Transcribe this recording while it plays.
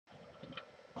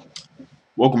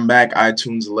Welcome back,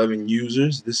 iTunes 11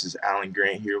 users. This is Alan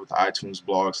Grant here with iTunes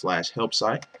blog/help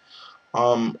site.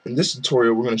 In this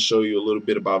tutorial, we're going to show you a little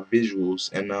bit about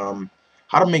visuals and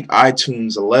how to make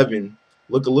iTunes 11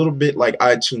 look a little bit like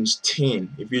iTunes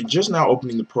 10. If you're just now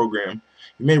opening the program,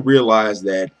 you may realize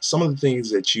that some of the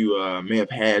things that you may have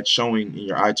had showing in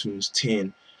your iTunes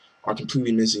 10 are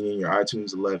completely missing in your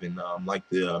iTunes 11, like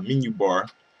the menu bar.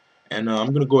 And I'm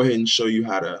going to go ahead and show you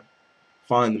how to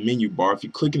find the menu bar. If you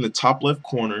click in the top left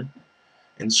corner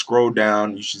and scroll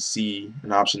down, you should see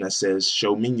an option that says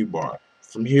show menu bar.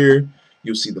 From here,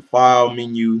 you'll see the file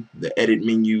menu, the edit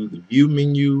menu, the view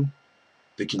menu,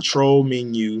 the control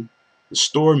menu, the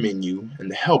store menu, and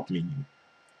the help menu.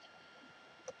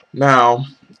 Now,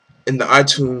 in the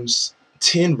iTunes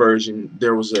 10 version,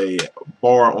 there was a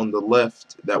bar on the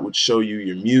left that would show you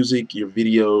your music, your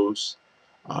videos,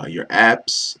 your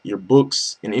apps, your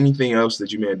books, and anything else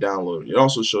that you may have downloaded. It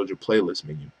also showed your playlist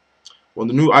menu. Well,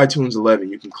 the new iTunes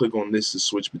 11, you can click on this to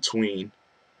switch between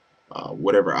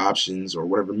whatever options or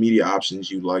whatever media options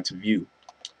you'd like to view.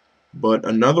 But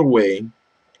another way,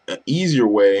 an easier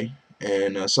way,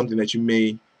 and something that you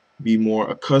may be more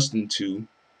accustomed to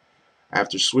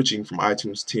after switching from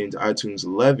iTunes 10 to iTunes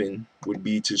 11 would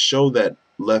be to show that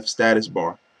left status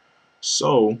bar.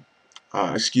 So,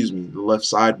 the left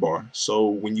sidebar. So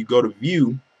when you go to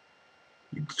view,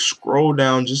 you scroll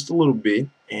down just a little bit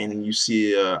and you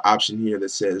see an option here that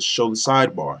says show the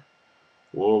sidebar.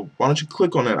 Well, why don't you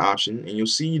click on that option and you'll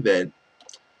see that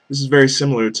this is very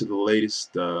similar to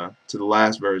the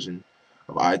last version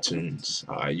of iTunes.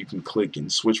 You can click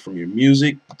and switch from your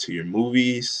music to your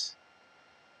movies,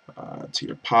 to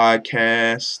your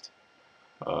podcast,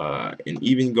 and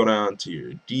even go down to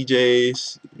your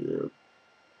DJs, your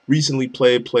recently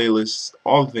played playlists,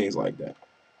 all the things like that.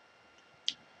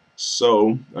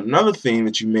 So another thing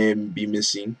that you may be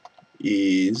missing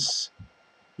is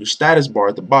your status bar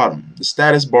at the bottom. The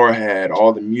status bar had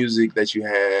all the music that you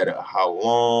had, how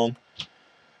long,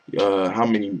 how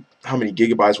many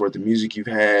gigabytes worth of music you've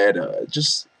had.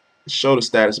 Just show the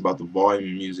status about the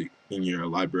volume of music in your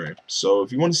library. So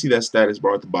if you want to see that status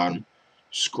bar at the bottom,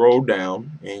 scroll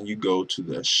down and you go to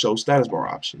the show status bar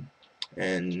option,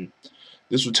 and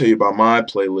this will tell you about my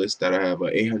playlist that I have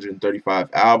 835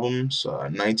 albums,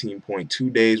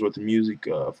 19.2 days worth of music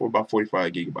for about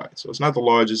 45 gigabytes. So it's not the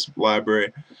largest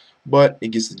library, but it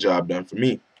gets the job done for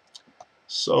me.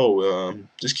 So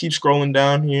just keep scrolling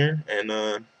down here,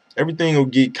 and everything will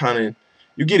get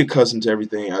you get accustomed to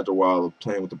everything after a while of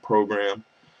playing with the program.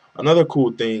 Another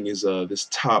cool thing is this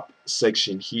top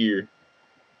section here.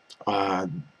 Uh,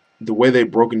 the way they've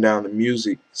broken down the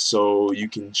music, so you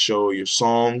can show your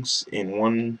songs in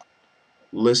one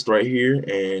list right here,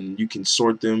 and you can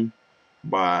sort them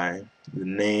by the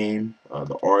name,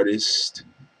 the artist,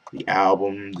 the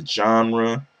album, the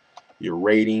genre, your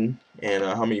rating, and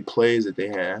how many plays that they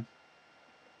have.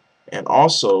 And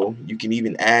also, you can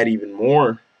even add even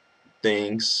more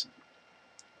things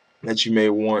that you may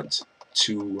want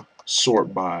to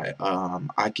sort by.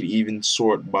 I could even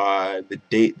sort by the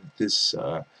date that this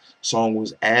song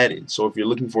was added. So if you're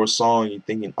looking for a song, you're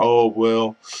thinking, oh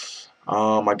well,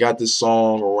 I got this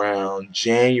song around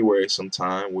January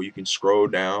sometime. Well, you can scroll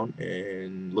down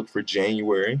and look for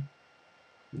January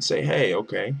and say, hey,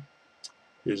 okay,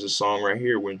 here's a song right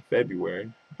here. We're in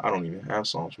February. I don't even have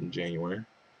songs from January,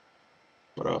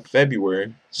 but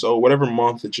February. So whatever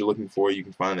month that you're looking for, you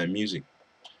can find that music.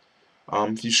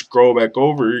 If you scroll back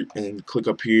over and click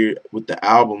up here with the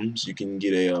albums, you can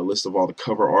get a list of all the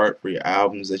cover art for your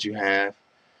albums that you have.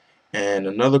 And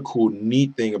another cool,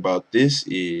 neat thing about this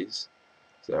is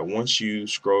that once you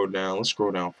scroll down, let's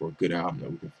scroll down for a good album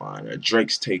that we can find.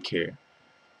 Drake's Take Care.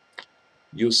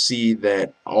 You'll see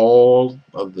that all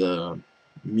of the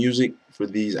music for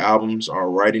these albums are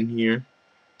right in here.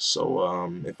 So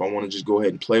if I want to just go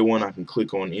ahead and play one, I can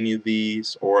click on any of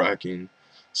these, or I can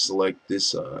select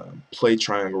this play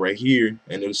triangle right here,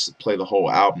 and it'll play the whole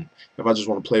album. If I just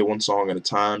want to play one song at a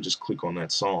time, just click on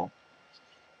that song.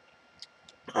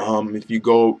 If you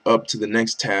go up to the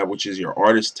next tab, which is your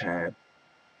artist tab,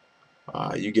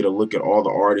 you get a look at all the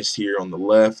artists here on the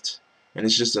left, and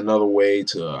it's just another way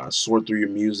to sort through your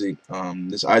music.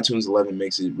 This iTunes 11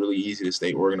 makes it really easy to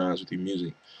stay organized with your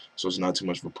music, so it's not too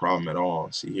much of a problem at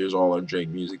all. See, here's all our Drake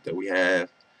music that we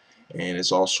have, and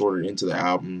it's all sorted into the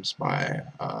albums by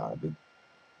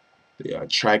the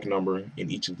track number in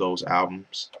each of those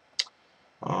albums.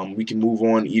 We can move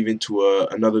on even to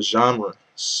another genre.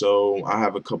 So I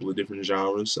have a couple of different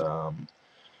genres.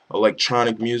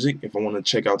 Electronic music. If I want to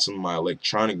check out some of my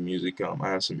electronic music, I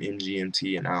have some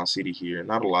MGMT and Owl City here.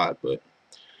 Not a lot, but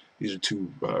these are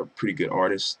two pretty good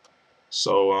artists.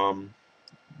 So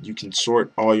You can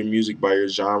sort all your music by your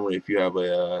genre if you have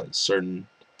a certain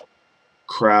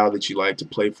crowd that you like to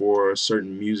play for, or a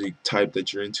certain music type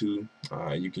that you're into.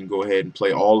 You can go ahead and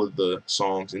play all of the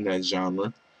songs in that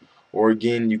genre. Or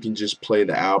again, you can just play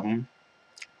the album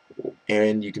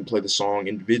and you can play the song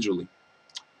individually.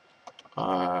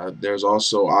 There's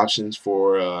also options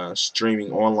for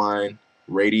streaming online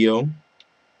radio.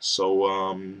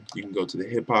 So you can go to the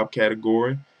hip hop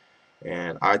category,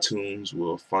 and iTunes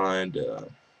will find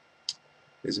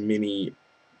as many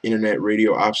internet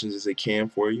radio options as they can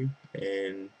for you.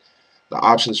 And the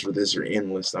options for this are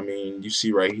endless. I mean, you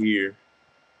see right here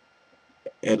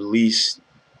at least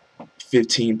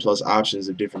 15 plus options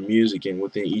of different music, and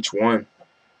within each one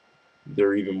there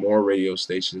are even more radio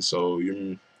stations. So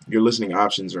your listening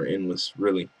options are endless,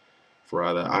 really, for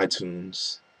the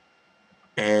iTunes.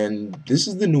 And this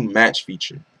is the new match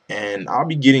feature. And I'll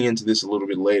be getting into this a little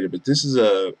bit later, but this is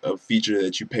a feature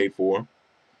that you pay for.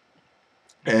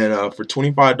 And for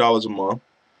 $25 a month,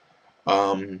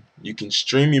 you can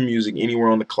stream your music anywhere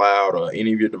on the cloud or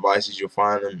any of your devices. You'll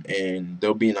find them, and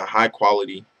they'll be in a high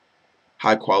quality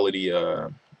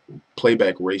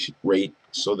playback rate,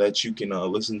 so that you can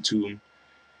listen to them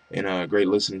and great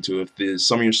listening to. If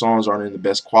some of your songs aren't in the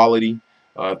best quality,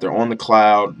 if they're on the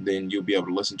cloud, then you'll be able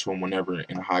to listen to them whenever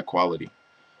in a high quality.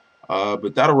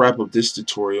 But that'll wrap up this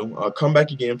tutorial. Come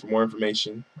back again for more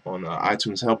information on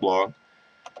iTunes help blog,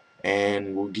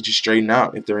 and we'll get you straightened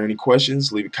out. If there are any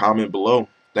questions, leave a comment below.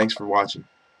 Thanks for watching.